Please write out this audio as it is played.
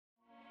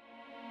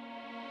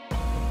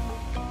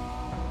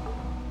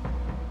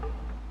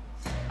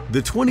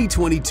The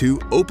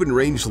 2022 Open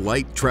Range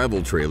Light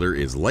Travel Trailer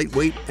is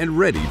lightweight and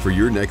ready for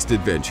your next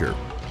adventure.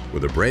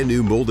 With a brand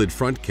new molded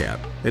front cap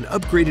and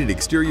upgraded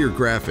exterior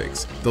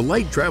graphics, the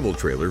Light Travel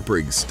Trailer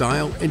brings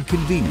style and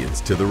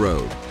convenience to the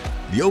road.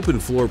 The open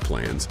floor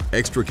plans,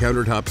 extra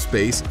countertop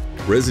space,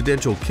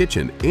 residential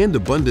kitchen, and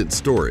abundant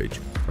storage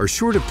are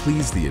sure to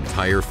please the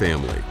entire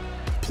family.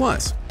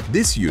 Plus,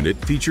 this unit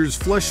features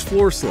flush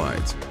floor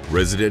slides,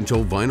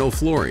 residential vinyl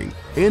flooring,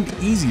 and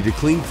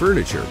easy-to-clean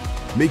furniture,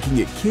 making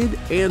it kid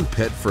and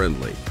pet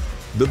friendly.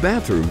 The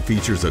bathroom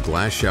features a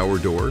glass shower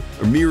door,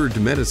 a mirrored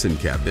medicine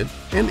cabinet,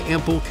 and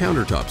ample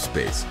countertop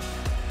space.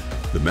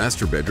 The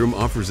master bedroom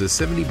offers a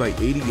 70 by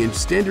 80-inch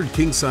standard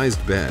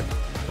king-sized bed,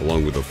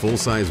 along with a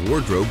full-size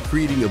wardrobe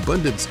creating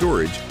abundant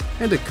storage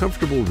and a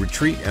comfortable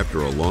retreat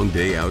after a long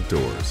day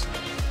outdoors.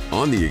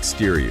 On the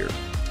exterior,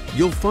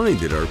 you'll find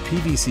that our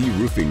PVC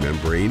roofing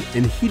membrane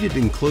and heated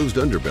enclosed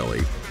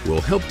underbelly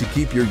will help to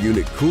keep your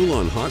unit cool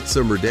on hot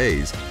summer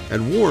days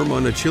and warm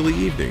on a chilly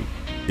evening.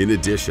 In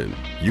addition,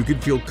 you can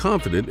feel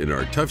confident in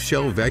our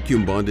TuffShell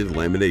vacuum-bonded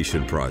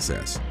lamination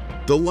process.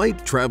 The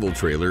Light Travel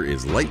Trailer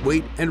is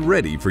lightweight and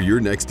ready for your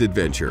next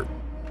adventure.